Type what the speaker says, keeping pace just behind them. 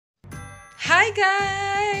Hi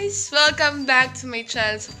guys! Welcome back to my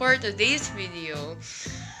channel. So for today's video,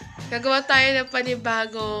 gagawa tayo ng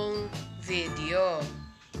panibagong video.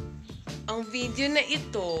 Ang video na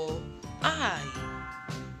ito ay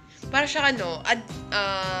para siya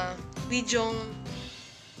videong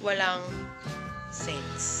walang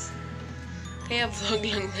sense. Kaya vlog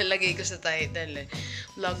lang nalagay ko sa title eh.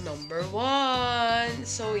 Vlog number 1.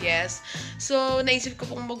 So yes. So naisip ko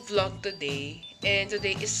pong mag-vlog today. And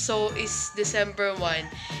today is December 1.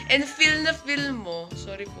 And feel mo.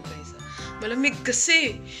 Sorry po guys. Malamig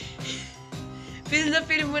kasi. feel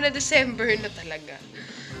mo na December na talaga.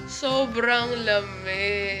 Sobrang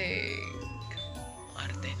lamig.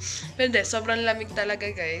 Arte. Pero sobrang lamig talaga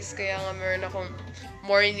guys. Kaya nga meron akong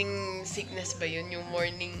morning sickness ba yun?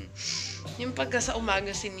 Yung pagka sa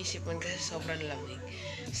umaga sinisipon kasi sobrang lamig.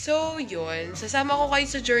 So, yun. Sasama ko kayo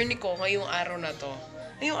sa journey ko ngayong araw na to.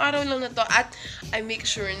 Ngayong araw lang na to. At I make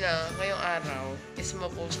sure na ngayong araw is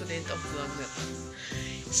ma-post ko din itong vlog na to.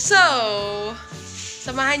 So,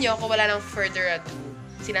 samahan nyo ako. Wala nang further ado.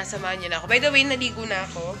 Sinasamahan nyo na ako. By the way, naligo na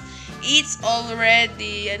ako. It's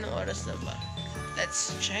already... Anong oras na ba?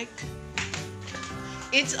 Let's check.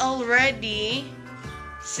 It's already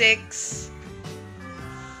 6:30.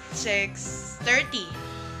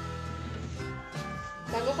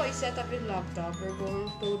 Bago ko i-set up yung laptop, we're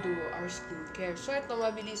going to do our skincare. So, ito,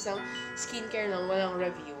 mabilis ang skincare lang, walang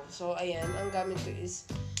review. So, ayan, ang gamit ko is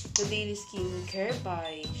the Daily Skincare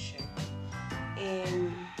by Shek.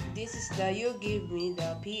 And this is the You Give Me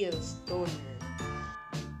the Peels Toner.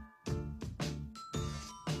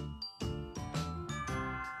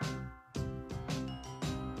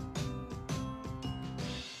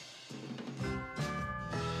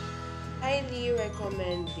 Highly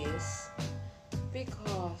recommend this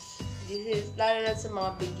because this is lalo na sa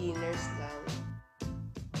mga beginners lang.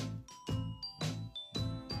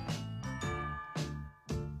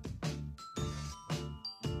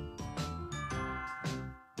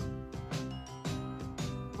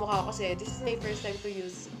 Mukha ko kasi this is my first time to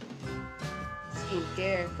use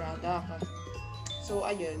skincare product. So,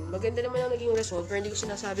 ayun. Maganda naman ang naging result. Pero hindi ko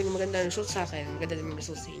sinasabing maganda ang result sa akin. Maganda naman ang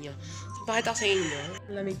result sa inyo. So, pakita ko sa inyo.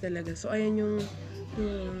 Lamig talaga. So, ayan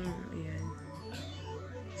ayan.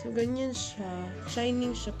 So, ganyan siya.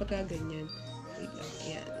 Shining siya pagka ganyan. Wait lang.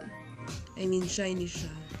 Ayan. I mean, shiny siya.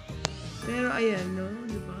 Pero, ayan, no?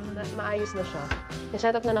 Diba? Maayos na siya.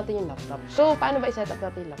 I-set up na natin yung laptop. So, paano ba i-set up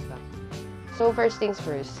natin yung laptop? So, first things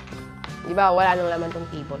first. Diba, wala nang laman tong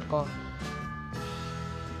keyboard ko.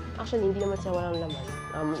 Actually, hindi naman siya walang laman.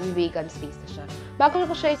 May vacant space na siya. Bago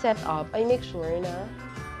ko siya i-set up, I make sure na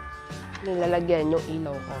nilalagyan yung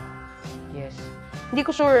ilaw ko. Yes. Hindi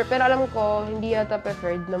ko sure, pero alam ko, hindi yata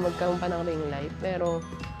preferred na magkaroon pa ng ring light. Pero,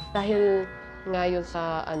 dahil nga yun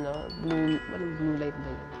sa, blue light ba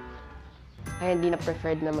yun? Kaya hindi na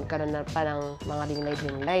preferred na magkaroon na pa ng mga ring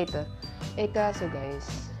light. Eh, kaso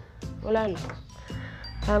guys, wala lang.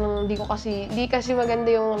 Parang, hindi kasi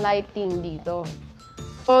maganda yung lighting dito.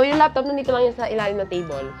 So, yung laptop, nandito lang yun sa ilalim ng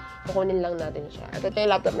table. Kukunin lang natin siya. At ito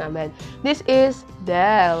yung laptop namin. This is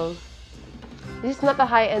Dell. This is not a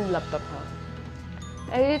high-end laptop, ha?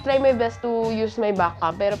 I really try my best to use my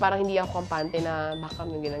backup, pero parang hindi ako kampante na backup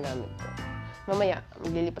yung ginagamit ko. Mamaya,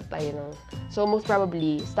 maglilipat tayo ng... So, most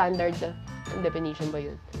probably, standard definition ba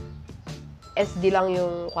yun? SD lang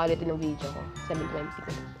yung quality ng video ko. 720.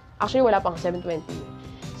 Actually, wala pang 720.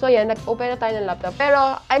 So, yan. Nag-open na tayo ng laptop.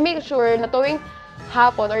 Pero, I make sure na tuwing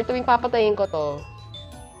hapon or tuwing papatayin ko to,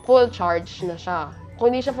 full charge na siya.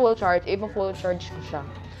 Kung hindi siya full charge, ipa-full charge ko siya.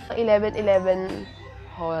 11:11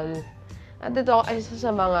 haul. At ito ay isa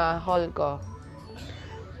sa mga haul ko.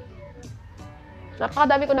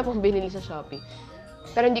 Napakadami ko na pong binili sa Shopee.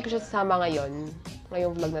 Pero hindi ko siya sasama ngayong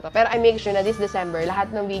vlog na to. Pero I make sure na this December, lahat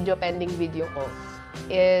ng pending video ko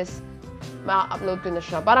is ma-upload ko na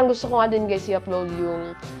siya. Parang gusto ko nga din guys i-upload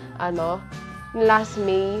yung last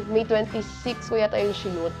May 26 ko yata yung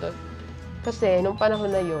shoot. Kasi, nung panahon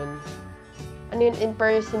na yun,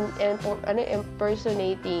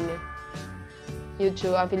 impersonating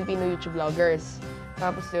YouTube, Filipino YouTube vloggers.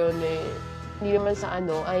 Tapos yun, hindi naman sa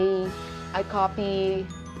I copy.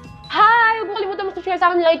 Hi! Huwag mo kalimutan mag-subscribe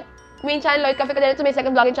sa akin, like main channel, Lloyd Cafe Cadena, to my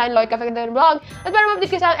second vlogging channel, Lloyd Cafe Cadena Vlog. At para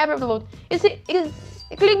ma-update kayo sa ever upload,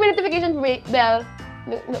 click my notification bell,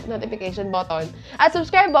 notification button at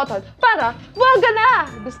subscribe button para buwaga na!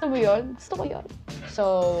 Gusto mo yun? Gusto ko yun.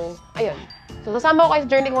 So, ayun. So, sasama ko kayo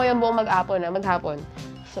sa journey ko ngayon buong maghapon.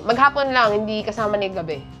 So, maghapon lang, hindi kasama na yung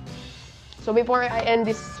gabi. So, before I end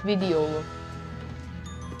this video,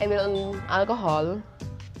 I will on alcohol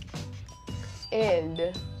and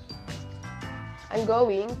I'm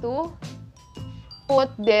going to put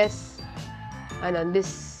this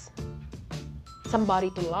this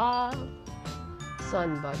Somebody to Love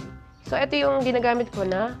Sunbody. So, ito yung ginagamit ko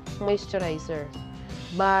na moisturizer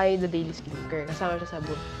by The Daily Skincare. Kasama siya sa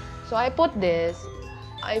book. So, I put this.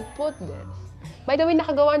 By the way,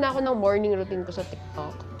 nakagawa na ako ng morning routine ko sa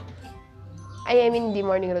TikTok. I mean, hindi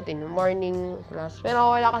morning routine. Morning class.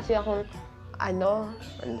 Pero wala kasi akong, ano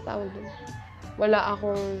tawag dun? Wala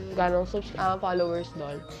akong ganong followers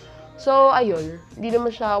doon. So, ayun. Hindi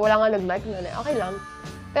naman siya, wala nga nag-like na. Okay lang.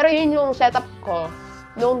 Pero yun yung setup ko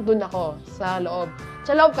noong dun ako sa loob.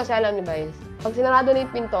 Sa loob kasi, alam niyo guys, pag sinarado na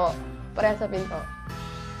yung pinto, pareha sa pinto,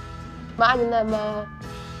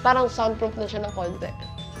 parang soundproof na siya ng konti.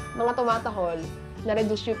 Mga tumatahol,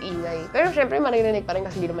 na-reduce yung ingay. Pero syempre, maririnig pa rin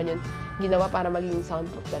kasi hindi naman yun ginawa para maging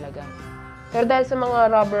soundproof talaga. Pero dahil sa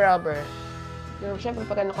mga rubber, syempre,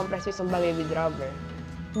 pagka na-compress yung isang bagay with rubber,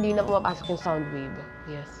 hindi na pumapasok yung sound wave.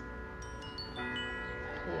 Yes.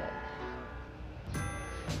 Yeah.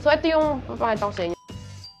 So, ito yung papakita ko sa inyo.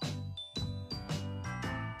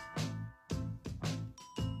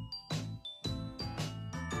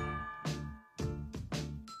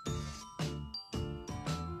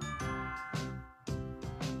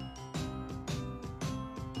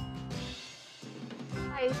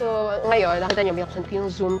 Hi, so ngayon, nakita niyo, binuksan ko yung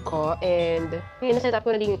Zoom ko and yun, naset-up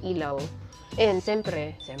ko na din yung ilaw. And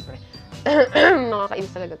siyempre,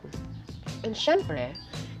 nakakainis talaga ito. And siyempre,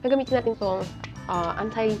 gagamitin natin itong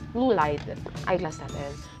anti-blue light eyeglass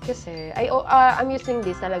natin. Kasi, I'm using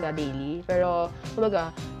this talaga daily. Pero,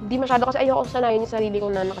 kumbaga, hindi masyado kasi ayoko sanayin yung sarili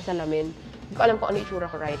ko na nakasalamin. Hindi ko alam kung ano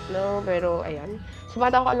itsura ko right now. Pero, ayan. So,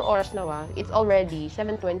 bata ko anong oras na it's already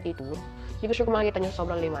 7:22. Hindi ko sure kung makikita niyo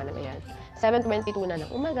sobrang liwanag. Ayan. 7:22 na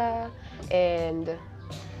ng umaga. And,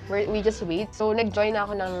 we just wait. So, nag-join na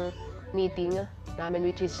ako ng meeting namin,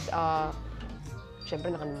 which is, syempre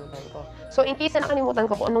nakalimutan ko. So, in case na nakalimutan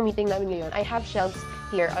ko kung anong meeting namin ngayon, I have shelves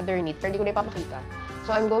here underneath, pero hindi ko na ipapakita.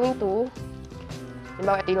 So, I'm going to,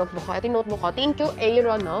 ito yung notebook ko. Thank you,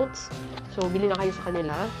 Aeronauts. So, bili na kayo sa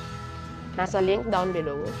kanila. Nasa link down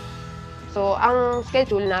below. So, ang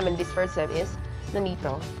schedule namin this first sem is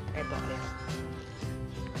nandito. Ito, ayan.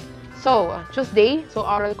 So, Tuesday. So,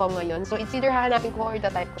 oral ko ngayon. So, it's either hahanapin ko or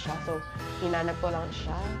type ko siya. So, hinanap ko lang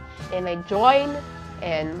siya. And I join.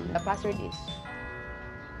 And the password is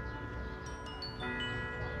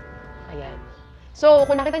ayan. So,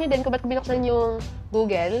 kung nakita niyo din kung ba't binuksan yung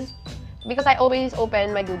Google, because I always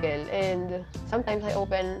open my Google and sometimes I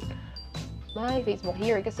open my Facebook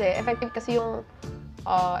here kasi effective yung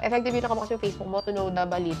nakabukas yung Facebook mo to know the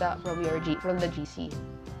balita from the GC.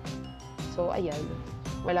 So, ayan.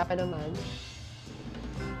 Wala pa naman.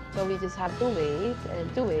 So, we just have to wait and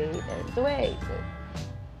to wait and to wait.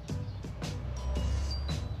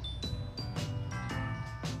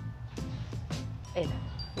 Ayan.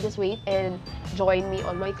 Just wait and join me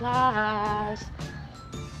on my class.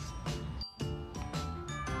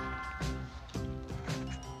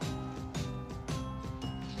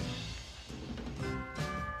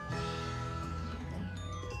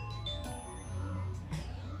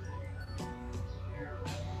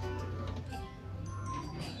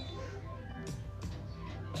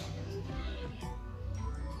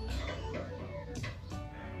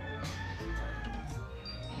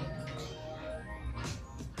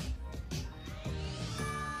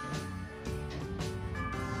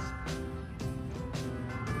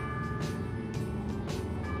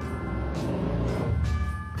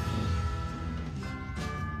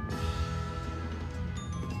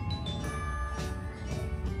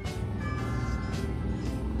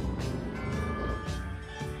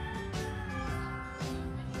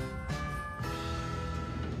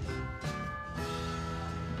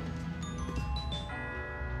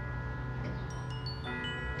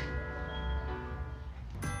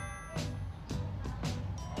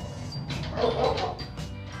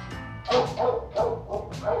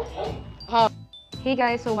 Hey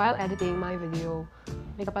guys, so while editing my video,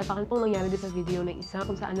 may kapalpakan pong nangyari din sa video na isa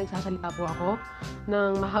kung saan nagsasalita po ako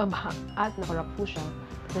ng mahaba at nakarap po siya.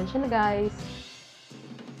 Attention na guys!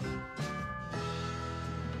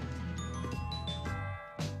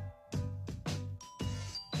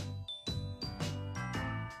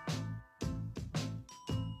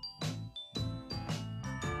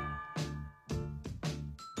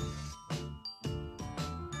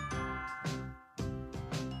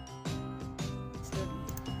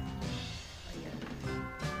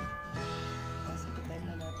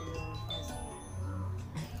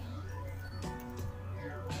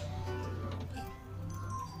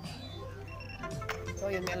 So,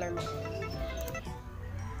 yun, may alarm ako.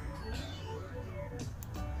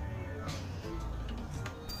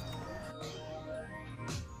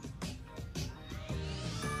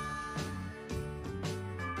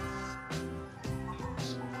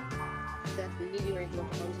 work mo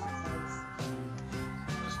kung size.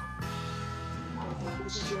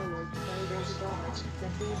 This is your work. Parang ganyan siya na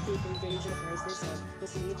free taking range of price this up.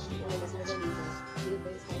 Kasi ito na mas nagalibo. Dito ba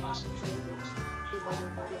yung style action siya yung book? Dito ba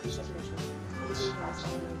yung party siya siya siya? Dito yung price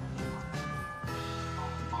ko lang.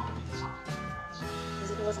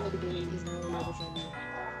 Kasi ito was in the beginning is now never siya na.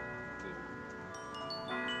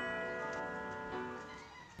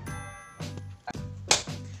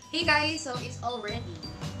 Hey guys! So it's already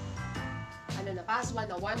past 1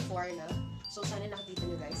 na, 1:04 na. So sana nakikita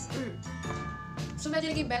nyo guys. So medyo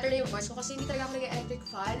naging better na yung voice ko kasi hindi talaga ako nag-electric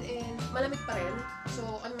fan and malamig pa rin. So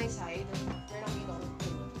on my side, meron ako dito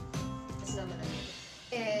kasi naman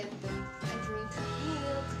and I drink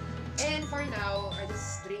milk. And for now, I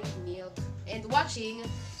just drink milk and watching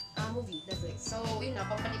movie, Netflix. So yun na,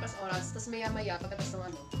 pampalipas oras. Tapos maya-maya, pagkatapos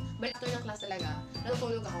ng balik after ng class talaga,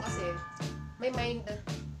 natutulog ako kasi my mind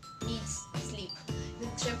needs sleep.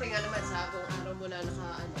 Siyempre nga naman sa buong araw mo na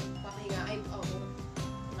papahinga,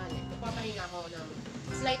 papahinga ako ng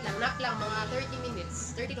slight lang, nap lang, mga 30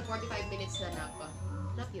 minutes, 30 to 45 minutes na nap.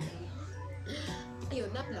 Nap yun. Ayun,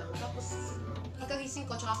 nap lang. Tapos, pagkagising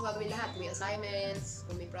ko, tsaka ako gagawin lahat. May assignments,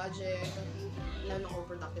 kung may project, lalo kung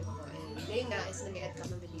productive ako. And ngayon nga, is nag-edit ka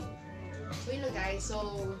ng video. So yun lang guys, so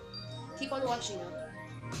keep on watching.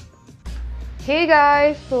 Hey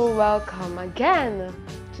guys! So welcome again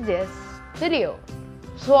to this video.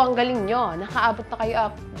 So ang galing nyo, nakaabot na kayo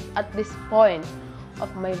up at this point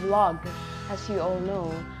of my vlog. As you all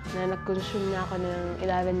know, na nag-consume na ako ng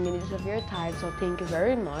 11 minutes of your time. So thank you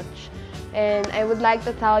very much. And I would like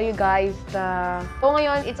to tell you guys that so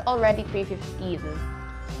ngayon, it's already 3:15.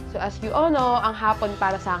 So as you all know, ang hapon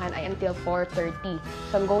para sa akin ay until 4:30.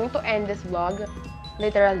 So I'm going to end this vlog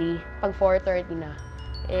literally pag 4:30 na.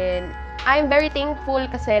 And I'm very thankful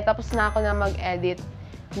kasi tapos na ako na mag-edit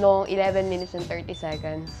noong 11 minutes and 30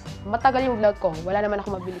 seconds. Matagal yung vlog ko. Wala naman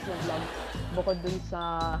ako mabilis na vlog. Bukod dun sa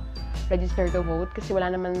register to vote. Kasi wala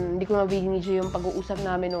naman, hindi ko mabinidyo yung pag-uusap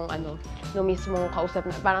namin nung nung mismo kausap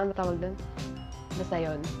na, parang ano tawag dun? Basta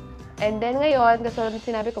yun. And then ngayon, kasunod na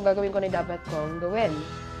sinabi ko, gagawin ko na dapat kong gawin.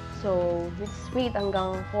 So, let's wait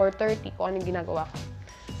hanggang 4:30 kung anong ginagawa ko.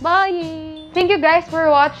 Bye! Thank you guys for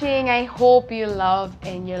watching. I hope you love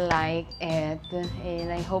and you like it. And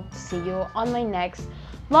I hope to see you on my next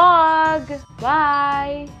vlog.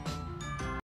 Bye!